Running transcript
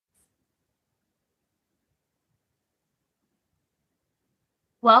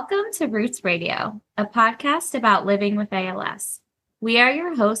Welcome to Roots Radio, a podcast about living with ALS. We are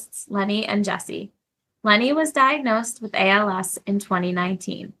your hosts, Lenny and Jesse. Lenny was diagnosed with ALS in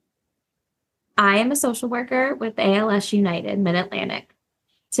 2019. I am a social worker with ALS United Mid-Atlantic.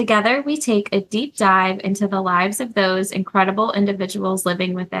 Together, we take a deep dive into the lives of those incredible individuals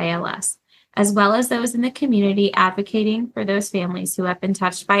living with ALS, as well as those in the community advocating for those families who have been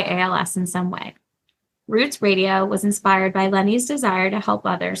touched by ALS in some way. Roots Radio was inspired by Lenny's desire to help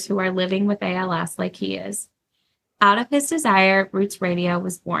others who are living with ALS like he is. Out of his desire, Roots Radio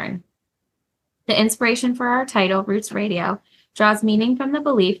was born. The inspiration for our title, Roots Radio, draws meaning from the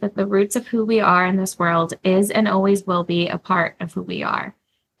belief that the roots of who we are in this world is and always will be a part of who we are,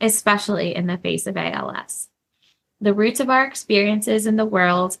 especially in the face of ALS. The roots of our experiences in the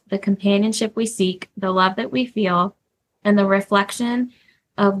world, the companionship we seek, the love that we feel, and the reflection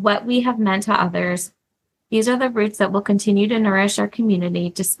of what we have meant to others. These are the roots that will continue to nourish our community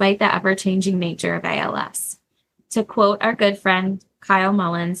despite the ever-changing nature of ALS. To quote our good friend Kyle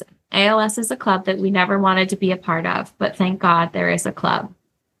Mullins, ALS is a club that we never wanted to be a part of, but thank God there is a club.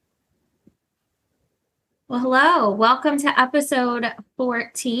 Well, hello. Welcome to episode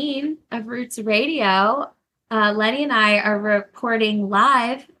 14 of Roots Radio. Lenny and I are recording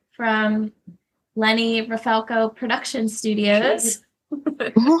live from Lenny Rafelko Production Studios.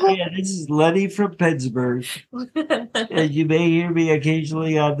 Yeah, this is Lenny from Pittsburgh. And you may hear me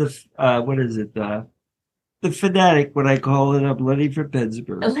occasionally on the Fanatic when I call it up, Lenny from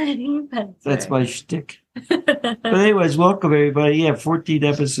Pittsburgh. Lenny Pittsburgh. That's my shtick. But anyways, welcome everybody. Yeah, 14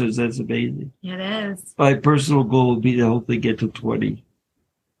 episodes. That's amazing. It is. My personal goal would be to hopefully get to 20.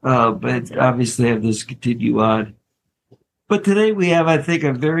 But obviously have this continue on. But today we have, I think,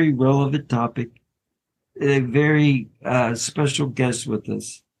 a very relevant topic. A very special guest with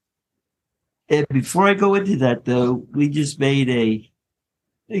us. And before I go into that, though, we just made a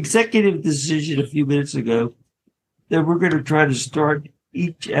executive decision a few minutes ago that we're going to try to start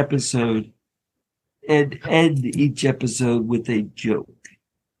each episode and end each episode with a joke.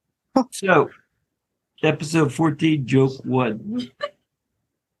 So, episode 14, joke 1.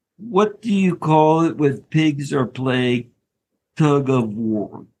 What do you call it when pigs are playing tug of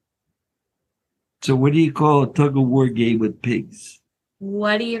war? So what do you call a tug-of-war game with pigs?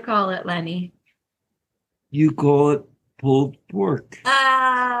 What do you call it, Lenny? You call it pulled pork.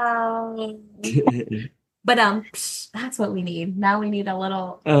 Oh. But that's what we need. Now we need a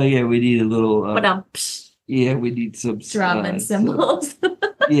little. Oh yeah, we need a little. Yeah, we need some drum and cymbals.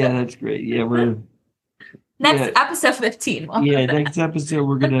 Yeah, that's great. Yeah, we're next episode 15. Yeah, next episode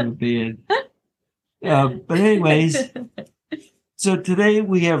we're gonna have a band. But anyways. So today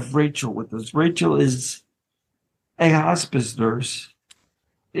we have Rachel with us. Rachel is a hospice nurse,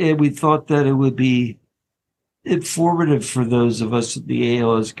 and we thought that it would be informative for those of us in the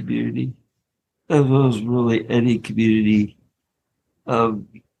ALS community, as well as really any community of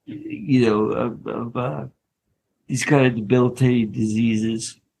these kind of debilitating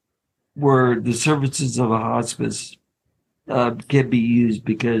diseases, where the services of a hospice can be used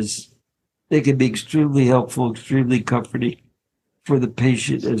because they can be extremely helpful, extremely comforting for the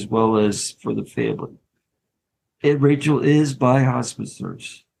patient as well as for the family. And Rachel is my hospice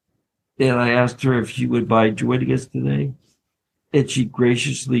nurse. And I asked her if she would mind joining us today. And she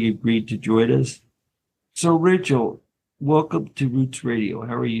graciously agreed to join us. So Rachel, welcome to Roots Radio.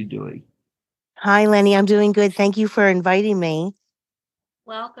 How are you doing? Hi, Lenny. I'm doing good. Thank you for inviting me.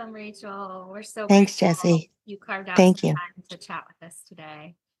 Welcome, Rachel. We're so Thanks, grateful Jesse. You carved out Thank some you. time to chat with us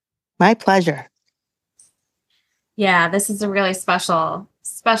today. My pleasure. Yeah, this is a really special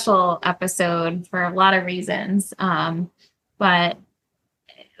episode for a lot of reasons. But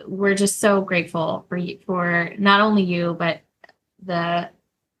we're just so grateful for not only you, but the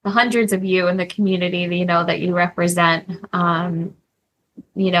hundreds of you in the community that you represent.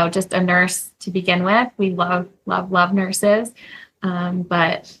 Just a nurse to begin with. We love nurses,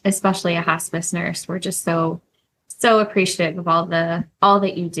 but especially a hospice nurse. We're just so appreciative of all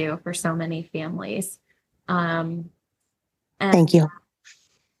that you do for so many families. Thank you.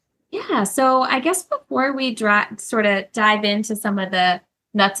 Yeah. So I guess before we sort of dive into some of the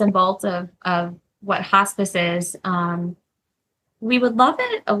nuts and bolts of what hospice is, we would love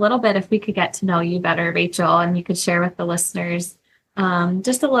it a little bit if we could get to know you better, Rachel, and you could share with the listeners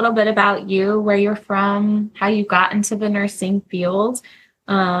just a little bit about you, where you're from, how you got into the nursing field,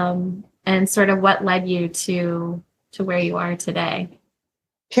 and sort of what led you to where you are today.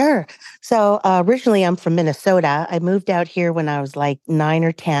 Sure. So originally I'm from Minnesota. I moved out here when I was like 9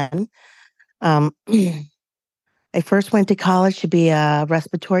 or 10. I first went to college to be a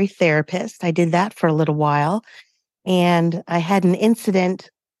respiratory therapist. I did that for a little while. And I had an incident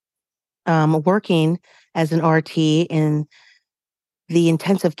working as an RT in the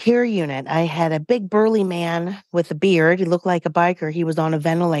intensive care unit. I had a big burly man with a beard. He looked like a biker. He was on a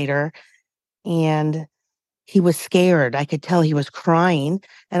ventilator and he was scared. I could tell he was crying.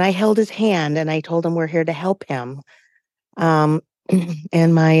 And I held his hand and I told him we're here to help him. Um,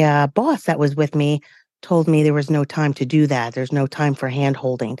 and my boss that was with me told me there was no time to do that. There's no time for hand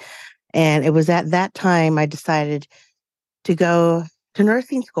holding. And it was at that time I decided to go to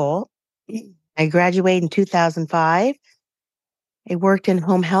nursing school. I graduated in 2005. I worked in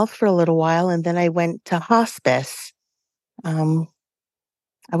home health for a little while and then I went to hospice. Um,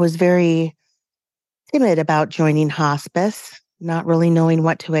 I was very timid about joining hospice, not really knowing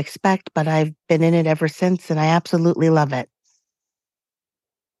what to expect, but I've been in it ever since and I absolutely love it.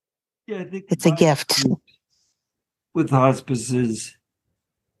 Yeah, I think It's a gift. with hospices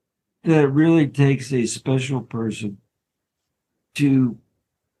that it really takes a special person to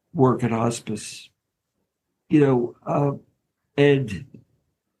work at hospice. And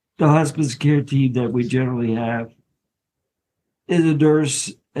the hospice care team that we generally have is a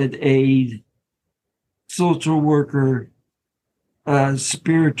nurse, an aide, social worker,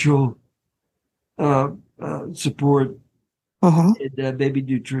 spiritual support, and maybe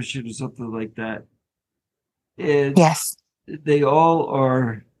nutrition or something like that. And Yes. they all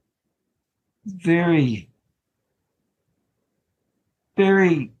are very,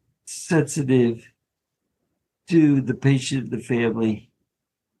 very sensitive to the patient and the family.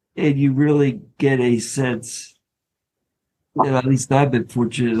 And you really get a sense, and at least I've been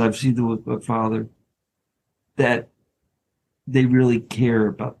fortunate, I've seen them with my father, that they really care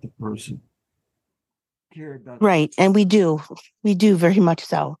about the person. Right. And we do. We do very much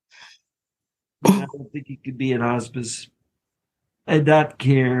so. I don't think you can be in hospice and not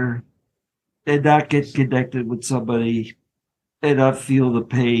care and not get connected with somebody and not feel the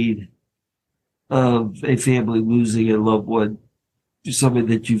pain of a family losing a loved one to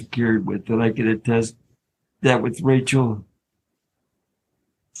somebody that you've cared with. And I can attest that with Rachel.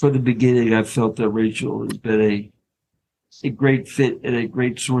 From the beginning, I felt that Rachel has been a great fit and a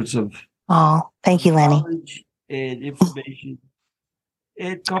great source of thank you, Lenny. knowledge and information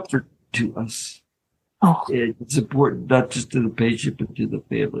and comfort to us. And it's important not just to the patient, but to the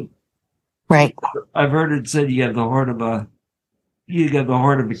family. Right. I've heard it said you have the heart of a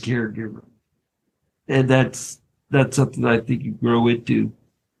caregiver. And that's something I think you grow into,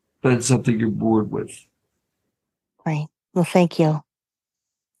 but it's something you're born with. Right. Well, thank you.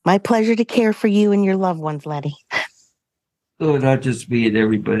 My pleasure to care for you and your loved ones, Letty. So not just me and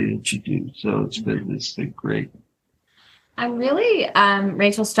everybody that you do. So it's been great. I'm really,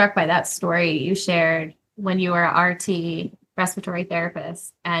 Rachel, struck by that story you shared when you were a RT respiratory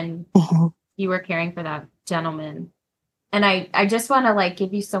therapist and you were caring for that gentleman. And I just want to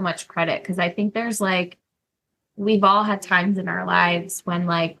give you so much credit because I think there's we've all had times in our lives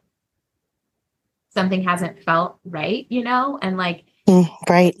when something hasn't felt right, and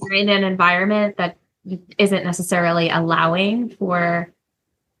right. you're in an environment that isn't necessarily allowing for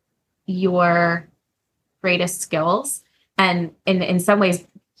your greatest skills. And in some ways,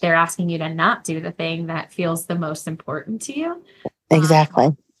 they're asking you to not do the thing that feels the most important to you.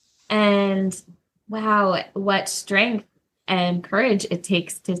 Exactly. And wow, what strength and courage it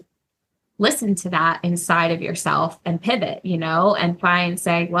takes to listen to that inside of yourself and pivot, and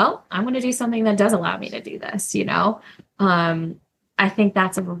say, well, I'm going to do something that does allow me to do this, I think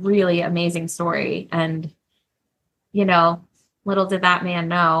that's a really amazing story. And, little did that man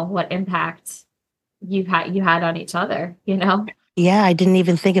know what impact you had on each other, Yeah, I didn't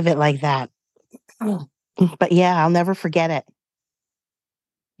even think of it like that. But yeah, I'll never forget it.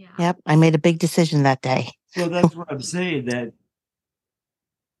 Yeah. Yep, I made a big decision that day. Well, that's what I'm saying,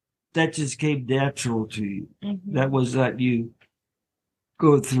 that just came natural to you. Mm-hmm. That was not you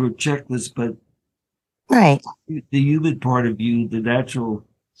go through a checklist, but right, the human part of you, the natural,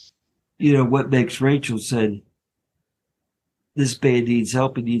 what makes Rachel said, this man needs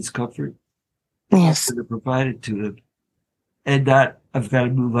help and needs comfort. Yes. To provide it to him. And not, I've got to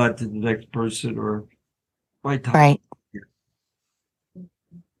move on to the next person or my time. Right. Here.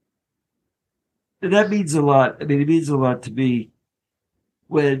 And that means a lot. I mean, it means a lot to me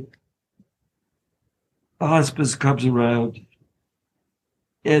when a hospice comes around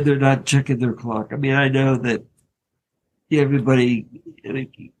and they're not checking their clock. I mean, I know that everybody,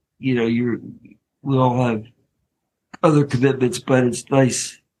 we all have other commitments, but it's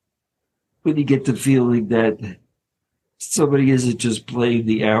nice when you get the feeling that somebody isn't just playing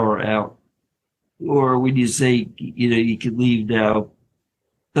the hour out. Or when you say, you can leave now,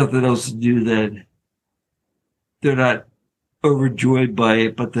 nothing else to do then. they're not overjoyed by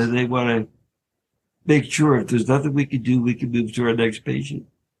it, but then they want to make sure if there's nothing we can do, we can move to our next patient.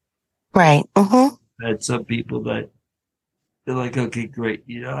 Right. Mm-hmm. And some people that they're like, okay, great,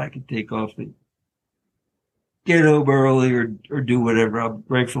 I can take off and get home early or do whatever. I'm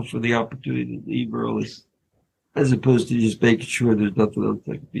grateful for the opportunity to leave early, as opposed to just making sure there's nothing else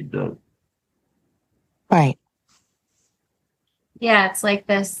that can be done. Right. Yeah, it's like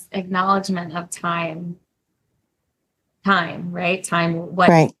this acknowledgement of time, right? Time, what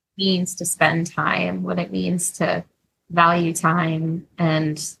Right. it means to spend time, what it means to value time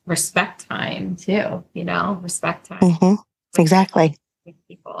and respect time too, respect time Mm-hmm. Exactly. with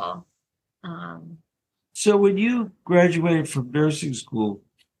people. So when you graduated from nursing school,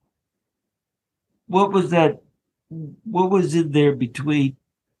 what was in there between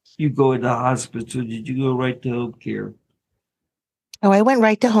you going to hospice, or did you go right to home care? Oh, I went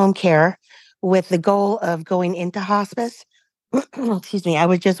right to home care with the goal of going into hospice. Excuse me. I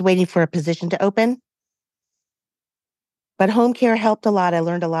was just waiting for a position to open. But home care helped a lot. I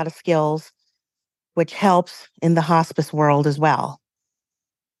learned a lot of skills, which helps in the hospice world as well.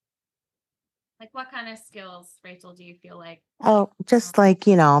 Like what kind of skills, Rachel, do you feel like? Oh, just like,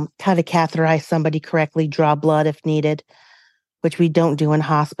 how to catheterize somebody correctly, draw blood if needed, which we don't do in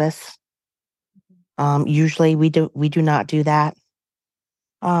hospice. Usually we do not do that.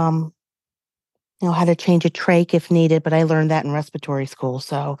 Um, how to change a trach if needed, but I learned that in respiratory school.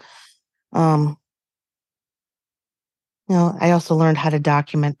 So, I also learned how to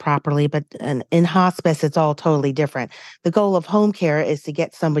document properly, but in hospice, it's all totally different. The goal of home care is to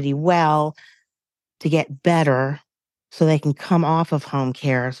get somebody well, to get better, so they can come off of home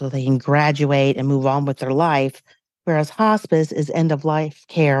care, so they can graduate and move on with their life. Whereas hospice is end of life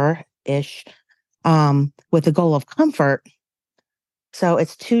care ish, with the goal of comfort. So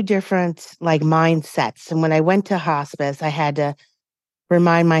it's two different like mindsets. And when I went to hospice, I had to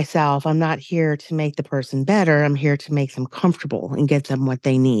remind myself I'm not here to make the person better. I'm here to make them comfortable and get them what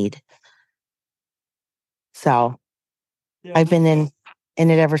they need. So Yeah, I've been in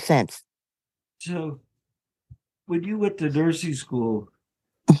it ever since. So when you went to nursing school,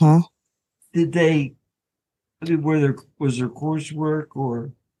 Mhm. was there coursework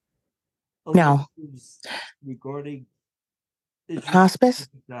or No. electives regarding Hospice?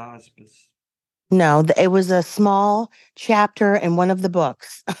 the hospice? No, it was a small chapter in one of the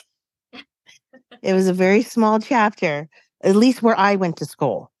books. It was a very small chapter, at least where I went to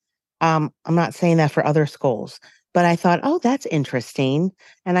school. I'm not saying that for other schools, but I thought, oh, that's interesting.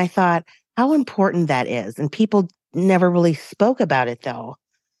 And I thought how important that is. And people never really spoke about it though.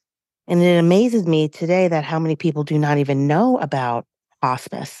 And it amazes me today that how many people do not even know about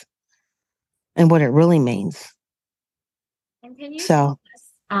hospice and what it really means. And can you So,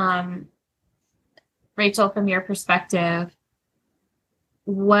 tell us, Rachel, from your perspective,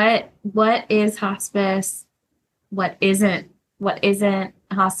 what is hospice? What isn't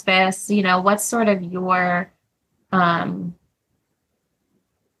hospice? What's sort of your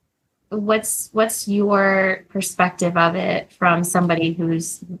what's your perspective of it from somebody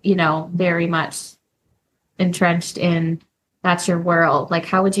who's, very much entrenched in that's your world? Like,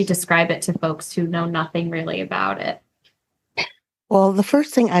 how would you describe it to folks who know nothing really about it? well, the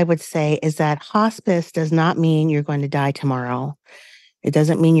first thing I would say is that hospice does not mean you're going to die tomorrow. It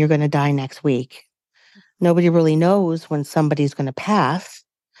doesn't mean you're going to die next week. Nobody really knows when somebody's going to pass.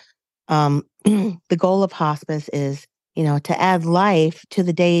 The goal of hospice is, to add life to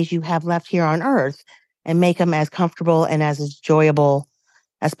the days you have left here on earth and make them as comfortable and as enjoyable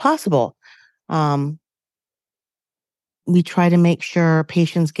as possible. We try to make sure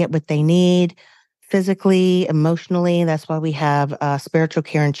patients get what they need physically, emotionally. That's why we have spiritual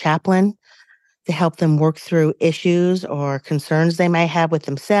care and chaplain to help them work through issues or concerns they may have with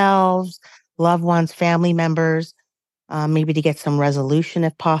themselves, loved ones, family members, maybe to get some resolution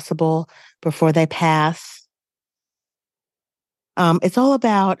if possible before they pass. It's all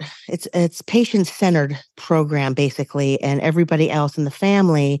about it's patient-centered program basically, and everybody else in the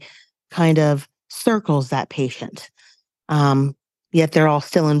family kind of circles that patient. Um, Yet they're all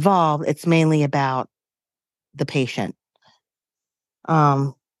still involved. It's mainly about the patient.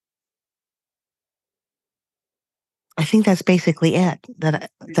 I think that's basically it that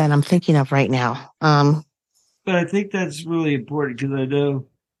I'm thinking of right now. But I think that's really important because I know,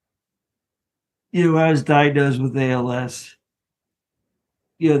 I was diagnosed with ALS.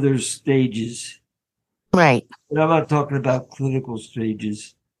 There's stages. Right. And I'm not talking about clinical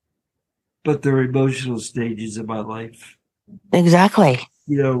stages, but they're emotional stages of my life. Exactly.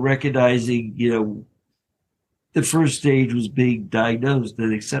 Recognizing, the first stage was being diagnosed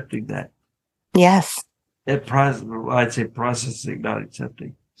and accepting that. Yes. I'd say processing, not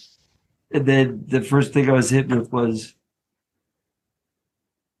accepting. And then the first thing I was hit with was,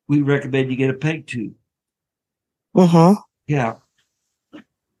 we recommend you get a peg tube. Mm-hmm. Yeah.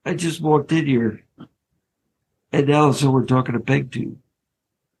 I just walked in here and now so we're talking a peg tube.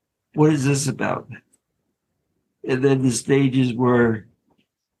 What is this about? And then the stages where,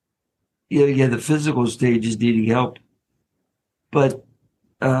 the physical stages needing help. But,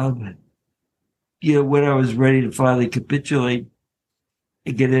 when I was ready to finally capitulate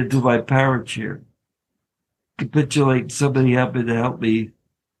and get into my power chair, capitulate, somebody happened to help me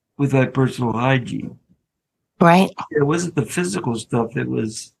with my personal hygiene. Right. It wasn't the physical stuff. It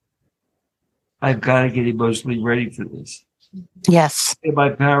was, I've got to get emotionally ready for this. Yes. In my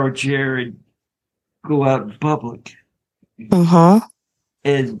power chair and go out in public. Mm-hmm.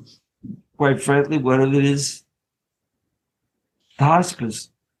 And quite frankly, one of it is hospice,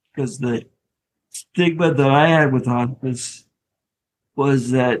 because the stigma that I had with hospice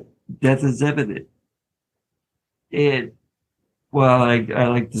was that death is imminent. And while I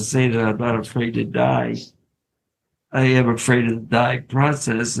like to say that I'm not afraid to die, I am afraid of the dying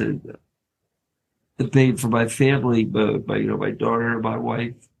process and the pain for my family, but my daughter, my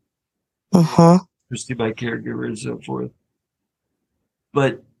wife, Mm-hmm. Christy, my caregiver, and so forth.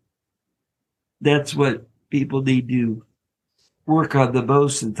 But that's what people need to work on the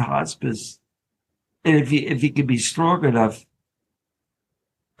most in hospice. And if you can be strong enough,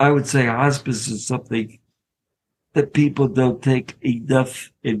 I would say hospice is something that people don't take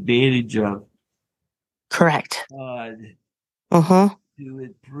enough advantage of Correct. to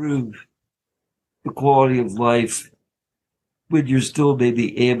improve the quality of life when you're still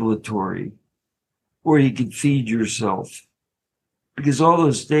maybe ambulatory or you can feed yourself. Because all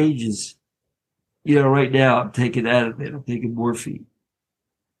those stages, right now I'm taking Ativan, I'm taking morphine.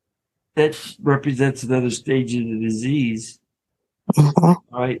 That represents another stage of the disease. Mm-hmm. All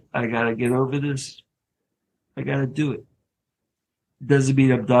right, I got to get over this. I got to do it. Doesn't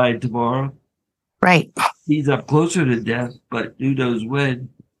mean I'm dying tomorrow. Right. Means I'm closer to death, but who knows when.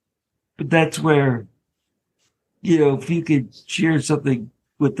 But that's where, if you could share something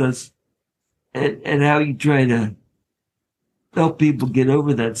with us and how you try to help people get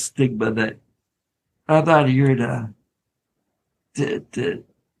over that stigma that I'm not here to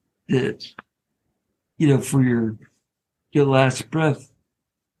for your last breath,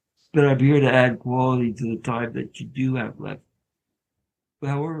 but I'm here to add quality to the time that you do have left.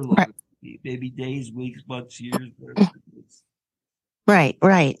 However long, Right. it be, maybe days, weeks, months, years, whatever it is. Right.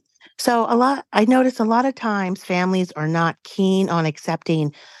 Right. So I notice a lot of times families are not keen on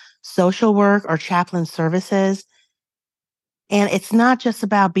accepting social work or chaplain services. And it's not just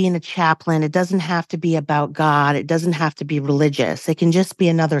about being a chaplain. It doesn't have to be about God. It doesn't have to be religious. It can just be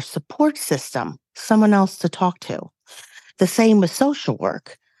another support system, someone else to talk to. The same with social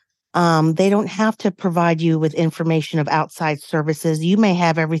work. They don't have to provide you with information of outside services. You may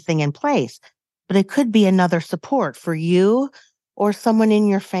have everything in place, but it could be another support for you or someone in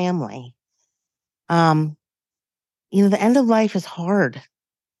your family. The end of life is hard.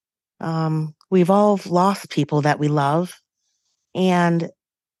 We've all lost people that we love. And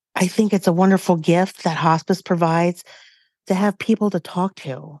I think it's a wonderful gift that hospice provides to have people to talk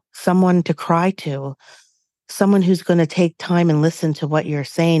to, someone to cry to, someone who's going to take time and listen to what you're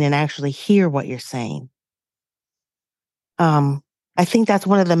saying and actually hear what you're saying. I think that's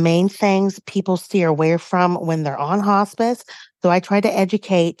one of the main things people steer away from when they're on hospice. So I try to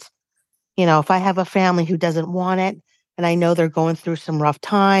educate, if I have a family who doesn't want it and I know they're going through some rough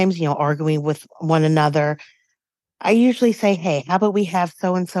times, arguing with one another, I usually say, hey, how about we have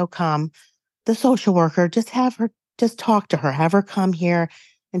so and so come, the social worker, just talk to her, have her come here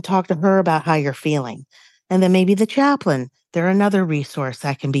and talk to her about how you're feeling. And then maybe the chaplain, they're another resource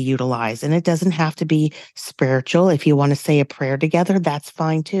that can be utilized. And it doesn't have to be spiritual. If you want to say a prayer together, that's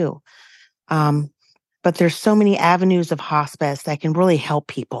fine too. But there's so many avenues of hospice that can really help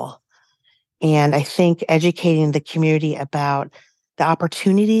people. And I think educating the community about the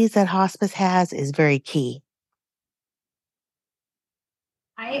opportunities that hospice has is very key.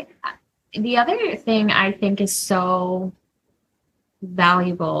 The other thing I think is so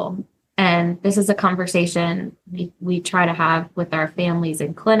valuable, and this is a conversation we try to have with our families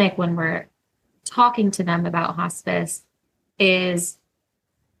in clinic when we're talking to them about hospice, is,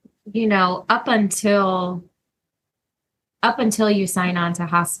 up until you sign on to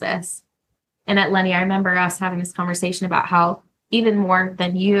hospice. And at Lenny, I remember us having this conversation about how even more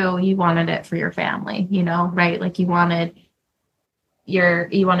than you wanted it for your family, right? Like you wanted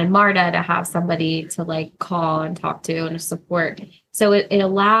Marta to have somebody to like call and talk to and support. So it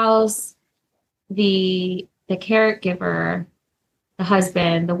allows the caregiver, the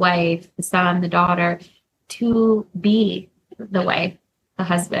husband, the wife, the son, the daughter, to be the wife, the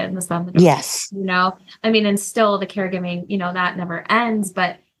husband, the son, the daughter. Yes. You know, I mean, and still the caregiving, you know, that never ends,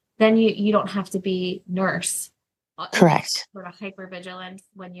 but then you don't have to be nurse. Correct. Sort of hyper vigilant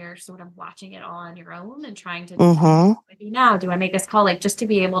when you're sort of watching it all on your own and trying to Mm-hmm. maybe now, do I make this call? Like just to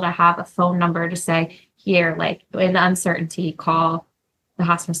be able to have a phone number to say, here, like in uncertainty, call the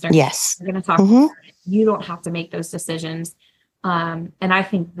hospice nurse. Yes. We're going to talk Mm-hmm. about it. You don't have to make those decisions. And I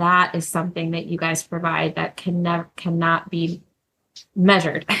think that is something that you guys provide that cannot be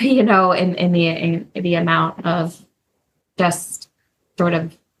measured, you know, in the amount of just sort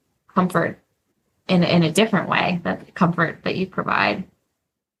of comfort in a different way, that comfort that you provide.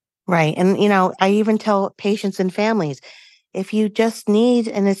 Right. And, you know, I even tell patients and families, if you just need,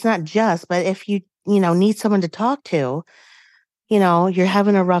 and it's not just, but if you, you know, need someone to talk to, you know, you're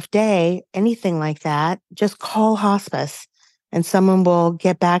having a rough day, anything like that, just call hospice and someone will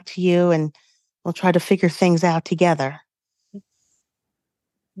get back to you and we'll try to figure things out together.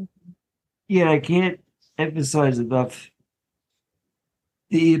 Yeah, I can't emphasize enough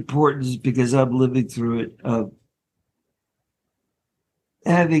the importance, because I'm living through it, of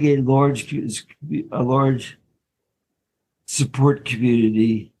having a large support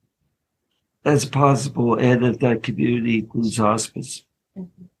community as possible, and that community includes hospice,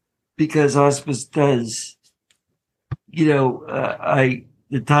 because hospice does, you know,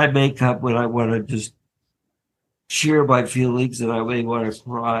 the time may come when I want to just share my feelings and I may want to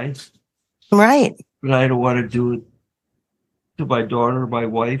cry, Right. but I don't want to do it to my daughter, my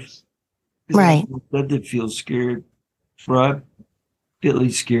wife, because I Right. want them to feel scared, or I'm feeling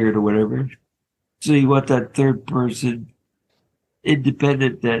scared or whatever. So you want that third person,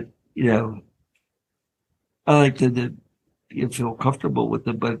 independent, that, you know, I like them to feel comfortable with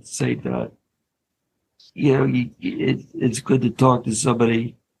them, but at the same time, you know, it's good to talk to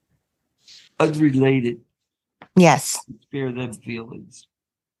somebody unrelated, Yes. spare them feelings.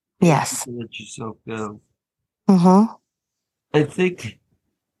 Yes. To let yourself go. Mm-hmm. I think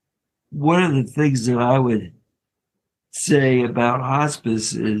one of the things that I would say about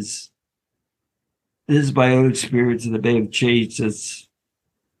hospice is, this is my own experience, and it may have changed since,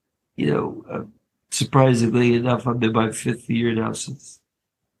 you know, surprisingly enough, I'm in my fifth year now since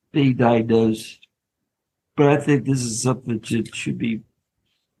being diagnosed. But I think this is something that should be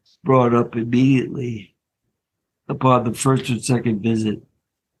brought up immediately upon the first or second visit.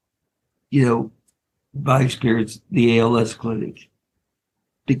 You know, my experience, the ALS clinic,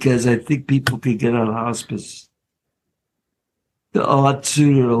 because I think people can get on hospice a lot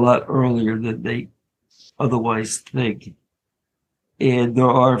sooner, a lot earlier than they otherwise think. And there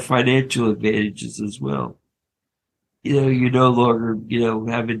are financial advantages as well. You know, you're no longer, you know,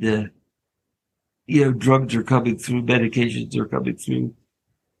 having to, you know, drugs are coming through, medications are coming through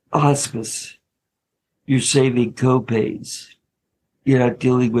hospice. You're saving co-pays. You're not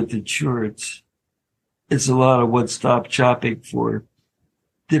dealing with insurance. It's a lot of one-stop shopping for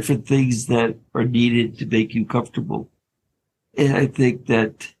different things that are needed to make you comfortable. And I think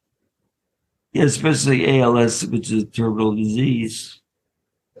that, yeah, especially ALS, which is a terminal disease,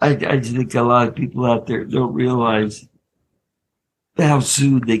 I think a lot of people out there don't realize how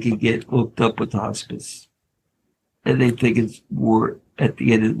soon they can get hooked up with hospice. And they think it's more at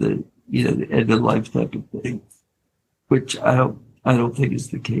the end of the, you know, the end of life type of thing, which I don't think is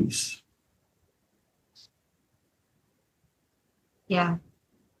the case. Yeah.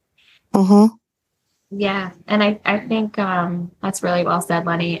 Mm-hmm. Yeah. And I think that's really well said,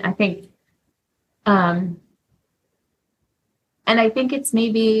 Lenny. I think and I think it's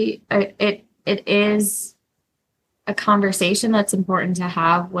maybe it is a conversation that's important to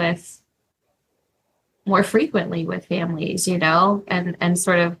have with more frequently with families, you know, and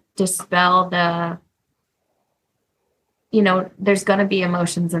sort of dispel the, you know, there's going to be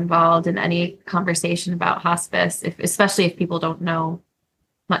emotions involved in any conversation about hospice, especially if people don't know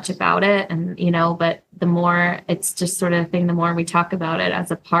much about it. And, you know, but the more it's just sort of thing, the more we talk about it as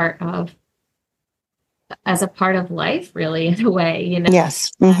a part of life, really, in a way, you know.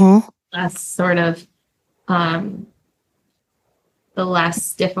 Yes. Mm-hmm. That's sort of the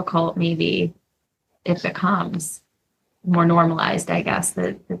less difficult maybe it becomes, more normalized, I guess,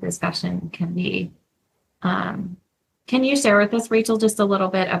 the discussion can be. Can you share with us, Rachel, just a little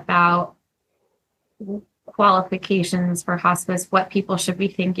bit about qualifications for hospice, what people should be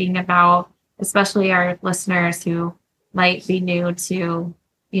thinking about, especially our listeners who might be new to,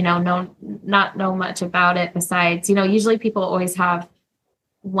 you know, not know much about it besides, you know, usually people always have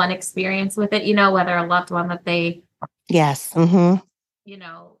one experience with it, you know, whether a loved one that they, Yes. Mm-hmm. you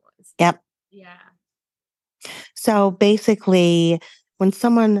know, Yep. Yeah. So basically, when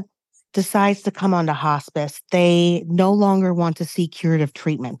someone decides to come onto hospice, they no longer want to see curative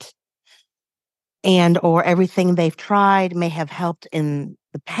treatment. And or everything they've tried may have helped in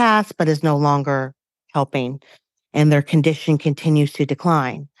the past, but is no longer helping, and their condition continues to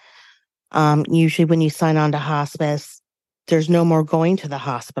decline. Usually, when you sign on to hospice, there's no more going to the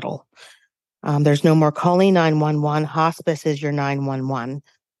hospital. There's no more calling 911. Hospice is your 911.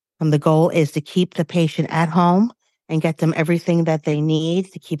 The goal is to keep the patient at home and get them everything that they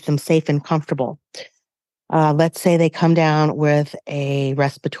need to keep them safe and comfortable. Let's say they come down with a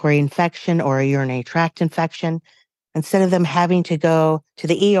respiratory infection or a urinary tract infection. Instead of them having to go to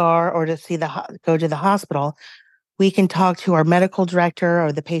the ER or to go to the hospital, we can talk to our medical director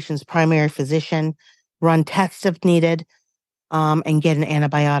or the patient's primary physician, run tests if needed, and get an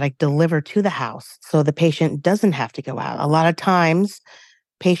antibiotic delivered to the house so the patient doesn't have to go out. A lot of times,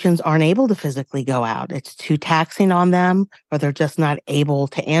 patients aren't able to physically go out. It's too taxing on them, or they're just not able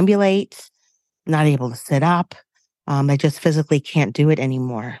to ambulate, not able to sit up. They just physically can't do it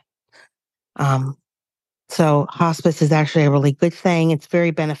anymore. So hospice is actually a really good thing. It's very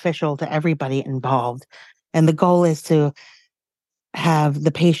beneficial to everybody involved. And the goal is to have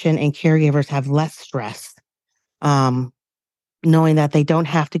the patient and caregivers have less stress, knowing that they don't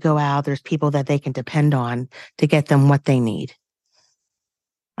have to go out. There's people that they can depend on to get them what they need.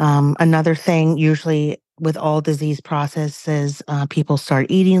 Another thing, usually with all disease processes, people start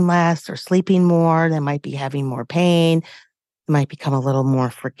eating less or sleeping more. They might be having more pain. They might become a little more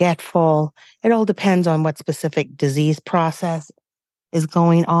forgetful. It all depends on what specific disease process is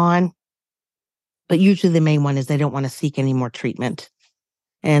going on. But usually the main one is they don't want to seek any more treatment.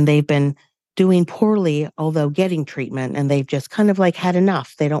 And they've been doing poorly, although getting treatment, and they've just kind of like had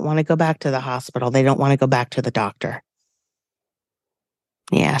enough. They don't want to go back to the hospital. They don't want to go back to the doctor.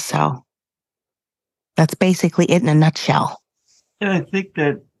 Yeah, so that's basically it in a nutshell. And I think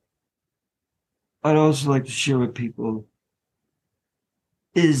that I'd also like to share with people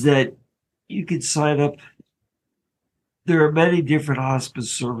is that you can sign up. There are many different hospice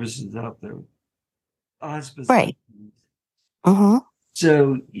services out there. Hospice. Right. Mm-hmm.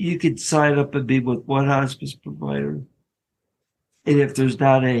 So you could sign up and be with one hospice provider. And if there's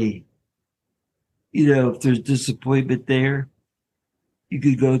not if there's disappointment there, you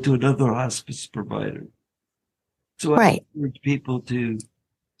could go to another hospice provider. So I encourage people to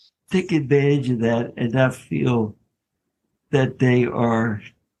take advantage of that and not feel that they are,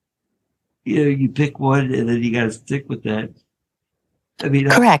 you pick one and then you got to stick with that. I mean,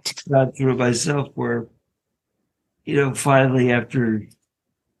 correct. I've gone through it myself where, finally after,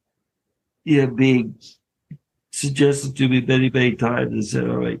 being suggested to me many, many times, I said,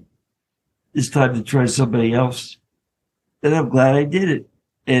 all right, it's time to try somebody else. And I'm glad I did it.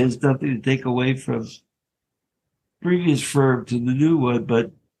 And it's nothing to take away from previous firm to the new one,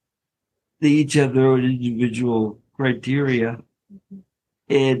 but they each have their own individual criteria.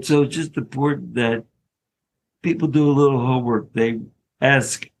 And so it's just important that people do a little homework. They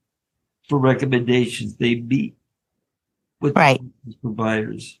ask for recommendations. They meet with the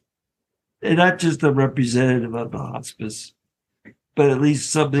providers. And not just a representative of the hospice, but at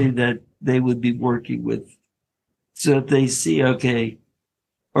least somebody that they would be working with. So if they see, okay,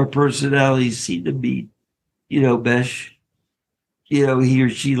 our personalities seem to meet, mesh, he or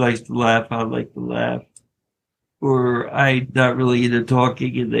she likes to laugh, I like to laugh. Or I'm not really into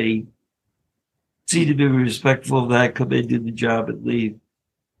talking and they seem to be respectful of that, come in, do the job and leave.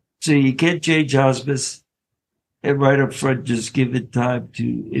 So you can't change hospice and right up front just give it time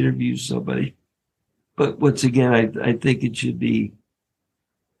to interview somebody. But once again, I think it should be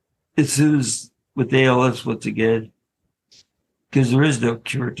as soon as with ALS, once again, because there is no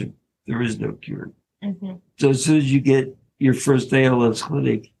cure. Mm-hmm. So as soon as you get your first ALS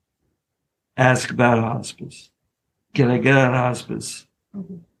clinic, ask about hospice. Can I get on hospice?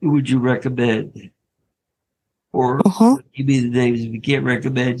 Mm-hmm. Who would you recommend? Or give me the names. If you can't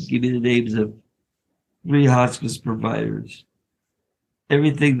recommend, give me the names of 3 hospice providers.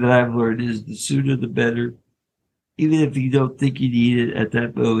 Everything that I've learned is the sooner the better. Even if you don't think you need it at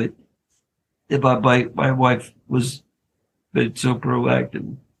that moment. And my wife was been so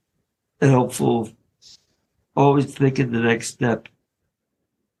proactive and helpful, always thinking the next step.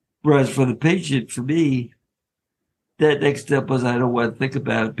 Whereas for the patient, for me, that next step was I don't want to think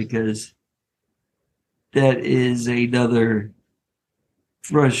about it because that is another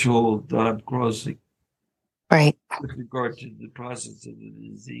threshold that I'm crossing. Right. With regard to the process of the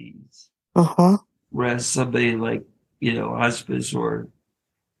disease. Uh-huh. Whereas somebody like, hospice or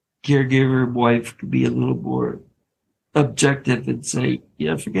caregiver wife could be a little more objective and say,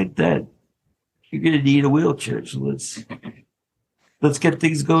 forget that. you're going to need a wheelchair. So let's get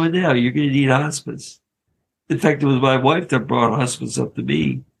things going now. You're going to need hospice. In fact, it was my wife that brought hospice up to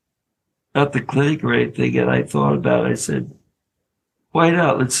me, not the clinic or anything. And I thought about it. I said, why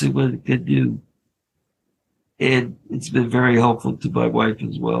not? Let's see what it can do. And it's been very helpful to my wife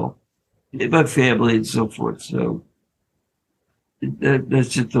as well, and my family and so forth. So that's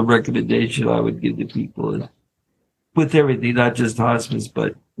just a recommendation I would give to people with everything, not just hospice,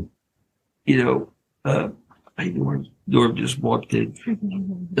 but, Norm just walked in.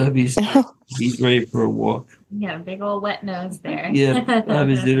 He's ready for a walk. Yeah, big old wet nose there. Yeah, I'm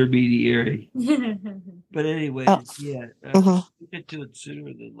his intermediary. But anyway, we'll get to it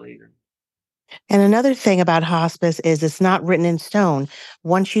sooner than later. And another thing about hospice is it's not written in stone.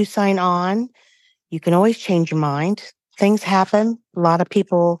 Once you sign on, you can always change your mind. Things happen. A lot of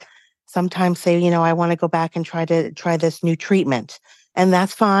people sometimes say, I want to go back and try this new treatment. And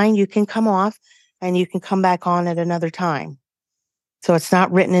that's fine. You can come off and you can come back on at another time. So it's not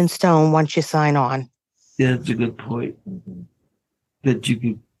written in stone once you sign on. Yeah, that's a good point. Mm-hmm. That you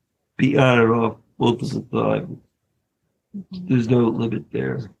can be on and off multiple times. Mm-hmm. There's no limit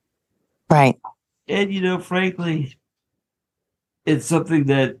there. Right. And, frankly, it's something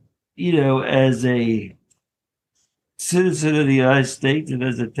that, as a citizen of the United States and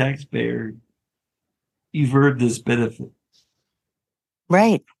as a taxpayer, you've earned this benefit.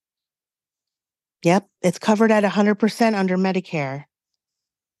 Right. Yep. It's covered at 100% under Medicare.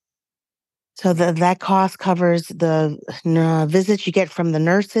 So that cost covers the visits you get from the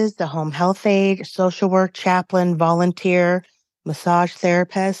nurses, the home health aide, social work, chaplain, volunteer, massage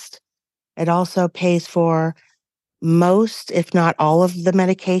therapist. It also pays for most, if not all, of the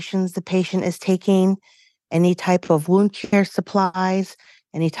medications the patient is taking, any type of wound care supplies,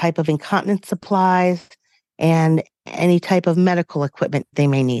 any type of incontinence supplies, and any type of medical equipment they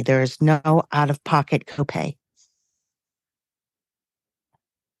may need. There is no out-of-pocket copay.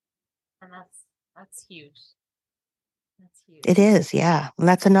 And that's huge. That's huge. It is, yeah. And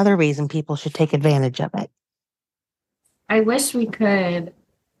that's another reason people should take advantage of it. I wish we could,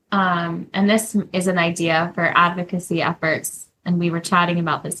 and this is an idea for advocacy efforts, and we were chatting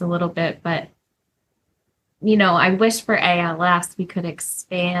about this a little bit, but, I wish for ALS we could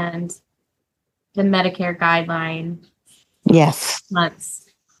expand the Medicare guideline. Yes. Months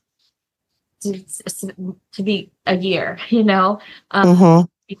to be a year,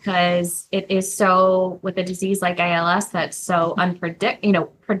 because it is so, with a disease like ALS, that's so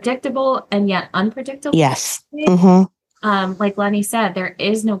predictable and yet unpredictable. Yes. Mm-hmm. Like Lenny said, there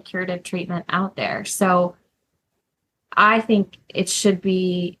is no curative treatment out there. So I think it should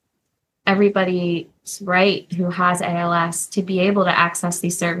be everybody's right who has ALS to be able to access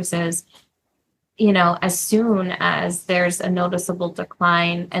these services, as soon as there's a noticeable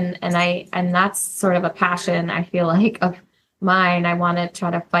decline. And that's sort of a passion, I feel like, of mine. I want to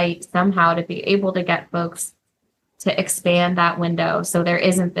try to fight somehow to be able to get folks to expand that window. So there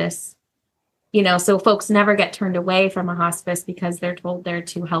isn't this, so folks never get turned away from a hospice because they're told they're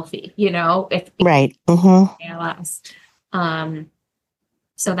too healthy, if right. Mm-hmm. ALS.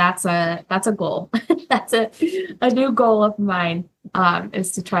 So that's a goal. That's a new goal of mine,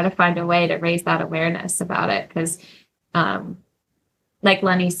 is to try to find a way to raise that awareness about it. Because, like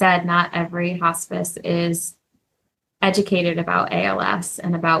Lenny said, not every hospice is educated about ALS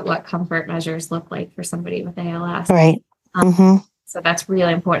and about what comfort measures look like for somebody with ALS. Right. Mm-hmm. So that's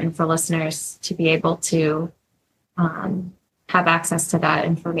really important for listeners to be able to have access to that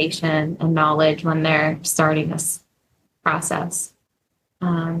information and knowledge when they're starting this process.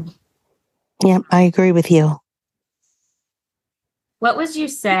 Yeah, I agree with you. What would you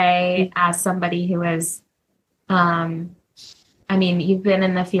say as somebody who is, you've been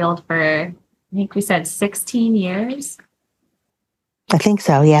in the field for, I think we said 16 years? I think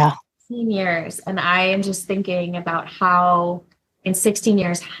so, yeah. 16 years. And I am just thinking about how, in 16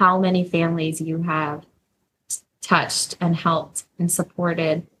 years, how many families you have touched and helped and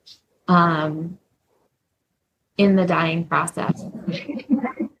supported in the dying process.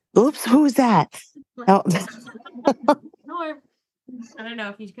 Oops, who's that? Oh. I don't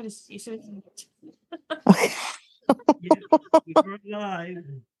know if you should. We're live.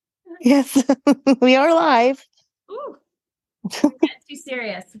 Yes, we are live. Ooh, don't get too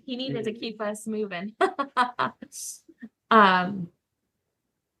serious. He needed to keep us moving. I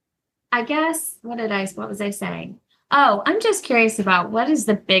guess, what was I saying? Oh, I'm just curious about what is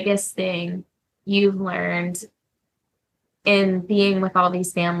the biggest thing you've learned in being with all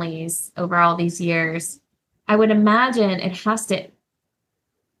these families over all these years. I would imagine it has to,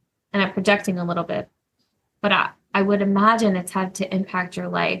 and I'm projecting a little bit, but I would imagine it's had to impact your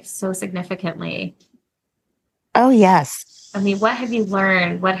life so significantly. Oh, yes. I mean, what have you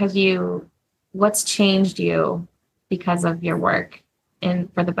learned? What's changed you because of your work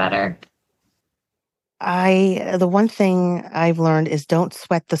and for the better? The one thing I've learned is don't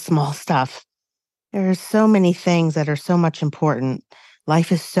sweat the small stuff. There are so many things that are so much important.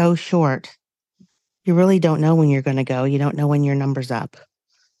 Life is so short. You really don't know when you're going to go. You don't know when your number's up.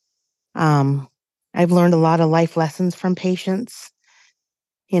 Um, I've learned a lot of life lessons from patients.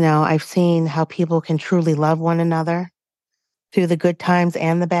 I've seen how people can truly love one another through the good times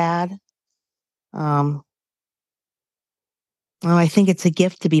and the bad. Um, I think it's a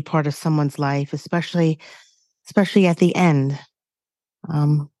gift to be part of someone's life, especially at the end.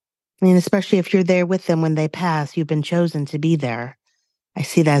 Especially if you're there with them when they pass, you've been chosen to be there. I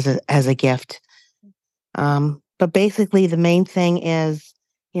see that as a gift. But basically, the main thing is,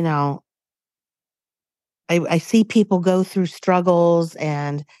 you know, I see people go through struggles,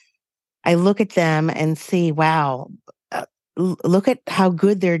 and I look at them and see, wow, look at how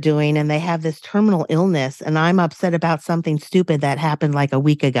good they're doing, and they have this terminal illness, and I'm upset about something stupid that happened like a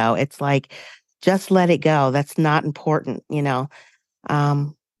week ago. It's like, just let it go. That's not important.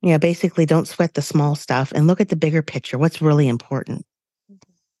 Basically don't sweat the small stuff and look at the bigger picture. What's really important.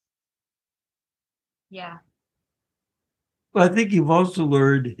 Yeah. Well, I think you've also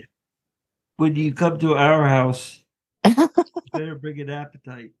learned when you come to our house, you better bring an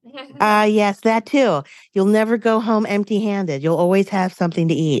appetite. Yes, that too. You'll never go home empty-handed. You'll always have something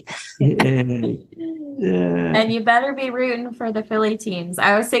to eat. Yeah. And you better be rooting for the Philly teams.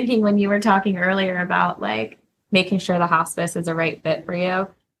 I was thinking when you were talking earlier about like making sure the hospice is a right fit for you.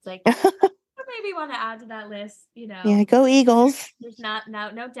 It's like maybe want to add to that list, Yeah, go Eagles. There's no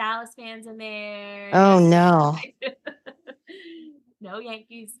Dallas fans in there. Oh no. No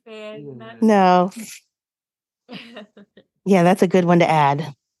Yankees fans. No. Yeah, that's a good one to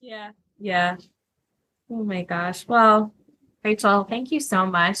add. Yeah. Yeah. Oh my gosh. Well, Rachel, thank you so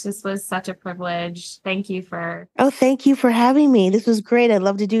much. This was such a privilege. Thank you for. Oh, thank you for having me. This was great. I'd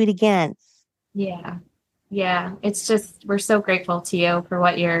love to do it again. Yeah. Yeah. It's just, we're so grateful to you for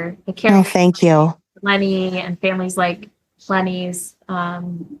the care. Oh, thank you. Lenny and families like Lenny's.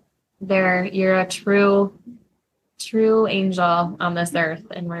 You're a true angel on this earth.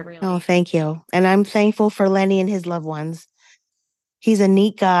 And we're really. Oh, thank you. And I'm thankful for Lenny and his loved ones. He's a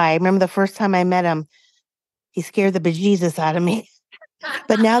neat guy. I remember the first time I met him, he scared the bejesus out of me.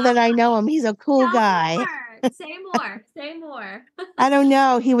 But now that I know him, he's a cool guy. Say more. I don't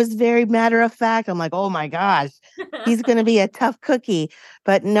know. He was very matter of fact. I'm like, oh my gosh, he's going to be a tough cookie.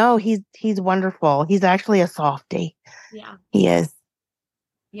 But no, he's wonderful. He's actually a softie. Yeah. He is.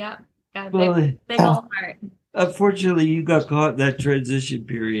 Yeah. Well, big old heart. Unfortunately, you got caught in that transition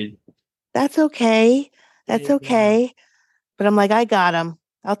period. That's okay. That's okay. But I'm like, I got him.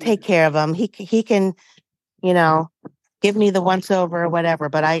 I'll take care of him. He can, give me the once over or whatever,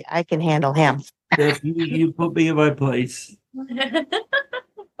 but I can handle him. You put me in my place.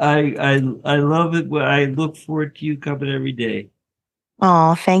 I love it. I look forward to you coming every day.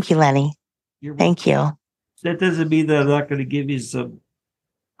 Oh, thank you, Lenny. Thank you. That doesn't mean that I'm not going to give you some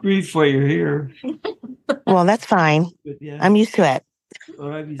grief while you're here. Well, that's fine. Yeah. I'm used to it.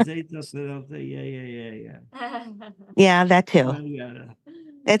 Or if you say something, I'll say, yeah. Yeah, that too.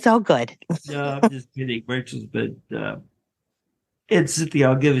 It's all good. No, I'm just kidding. Rachel's been, and Cynthia,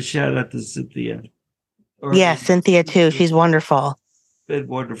 I'll give a shout out to Cynthia. Yeah, Cynthia too. She's wonderful. Been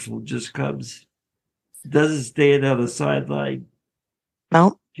wonderful. Just comes, doesn't stand on the sideline.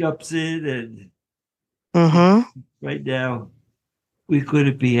 Nope. Jumps in and right now we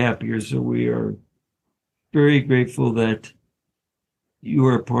couldn't be happier. So we are very grateful that you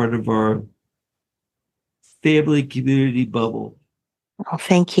are part of our family community bubble. Oh,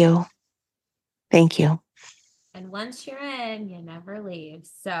 thank you. Thank you. And once you're in, you never leave.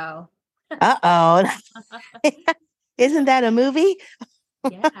 So. Uh-oh. Isn't that a movie?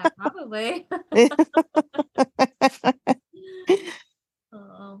 Yeah, probably.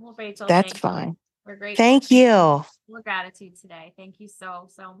 Well, Rachel. That's fine. We're grateful. Thank you. More gratitude today. Thank you so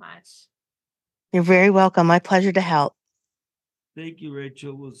much. You're very welcome. My pleasure to help. Thank you,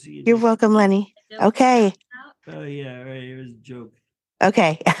 Rachel. We'll see you. You're welcome, Lenny. Okay. Oh, yeah. All right. Here's a joke.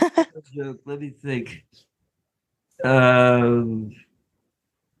 Okay. A joke. Let me think. I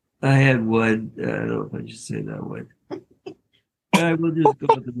had one. I don't know if I should say that one. I will just go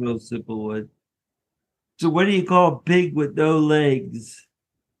with the real simple one. So, what do you call a pig with no legs?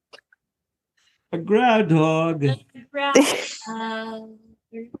 A groundhog. Yep.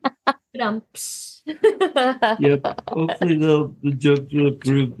 Hopefully, the jokes will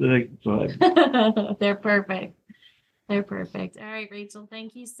improve the next time. They're perfect. They're perfect. All right, Rachel,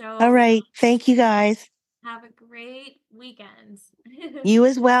 thank you so All right. Thank you guys. Have a great weekend. You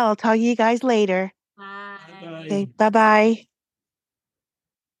as well. I'll talk to you guys later. Bye. Bye-bye. Okay. Bye-bye.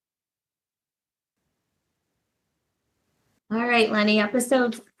 All right, Lenny,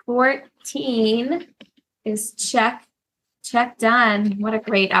 episode 14 is check done. What a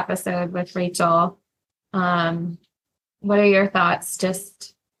great episode with Rachel. What are your thoughts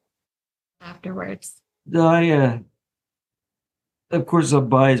just afterwards? No, of course, I'm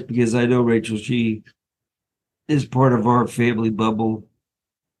biased because I know Rachel. She is part of our family bubble.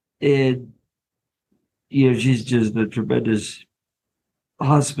 And, she's just a tremendous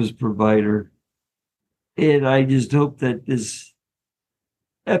hospice provider. And I just hope that this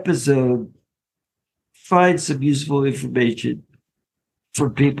episode finds some useful information for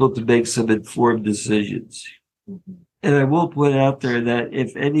people to make some informed decisions. Mm-hmm. And I will put out there that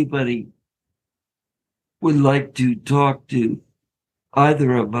if anybody would like to talk to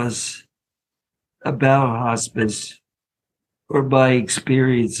either of us about hospice or my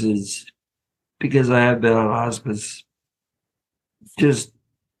experiences, because I have been on hospice, just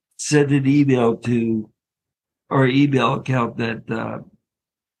send an email to our email account that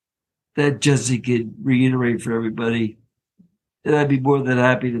Jesse could reiterate for everybody. And I'd be more than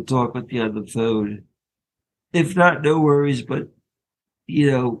happy to talk with you on the phone. If not, no worries. But I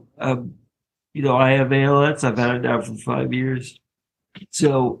have ALS. I've had it now for 5 years,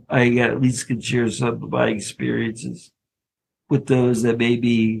 so I at least can share some of my experiences with those that may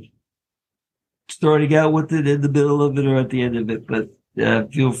be starting out with it, in the middle of it, or at the end of it. But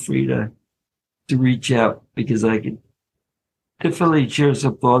feel free to reach out, because I can definitely share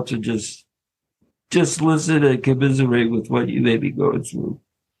some thoughts, or just listen and commiserate with what you may be going through.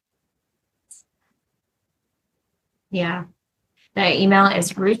 Yeah. The email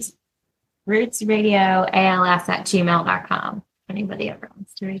is rootsradioals@gmail.com. If anybody ever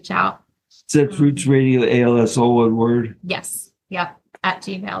wants to reach out. Is that Roots Radio ALS, all one word? Yes. Yep. At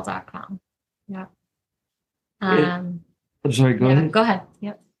gmail.com. Yep. I'm sorry, go ahead. Go ahead.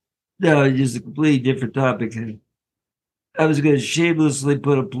 Yep. No, it's just a completely different topic. I was going to shamelessly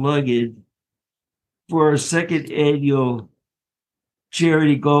put a plug in for our second annual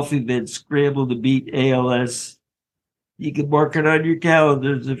charity golf event, Scramble to Beat ALS. You can mark it on your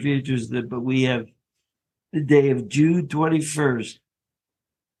calendars if you're interested, but we have the day of June 21st,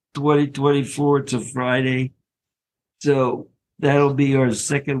 2024. It's a Friday. So that'll be our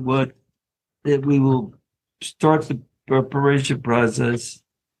second one, that we will start the preparation process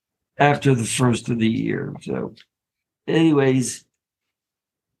after the first of the year. So anyways,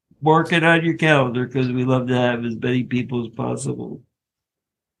 mark it on your calendar, because we love to have as many people as possible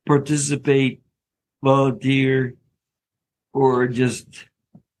participate, volunteer, or just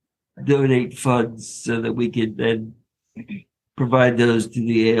donate funds so that we can then provide those to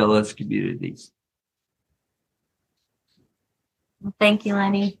the ALS communities. Well, thank you,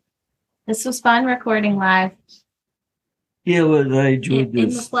 Lenny. This was fun recording live. Yeah, well, I enjoyed in the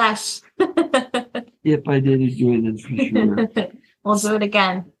this. flesh. Yep, I did enjoy this for sure. We'll do it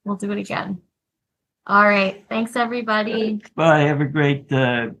again. All right. Thanks, everybody. Bye. Have a great,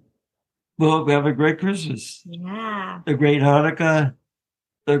 have a great Christmas. Yeah. A great Hanukkah.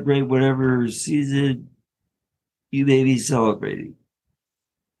 A great whatever season you may be celebrating.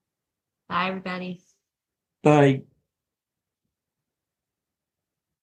 Bye, everybody. Bye.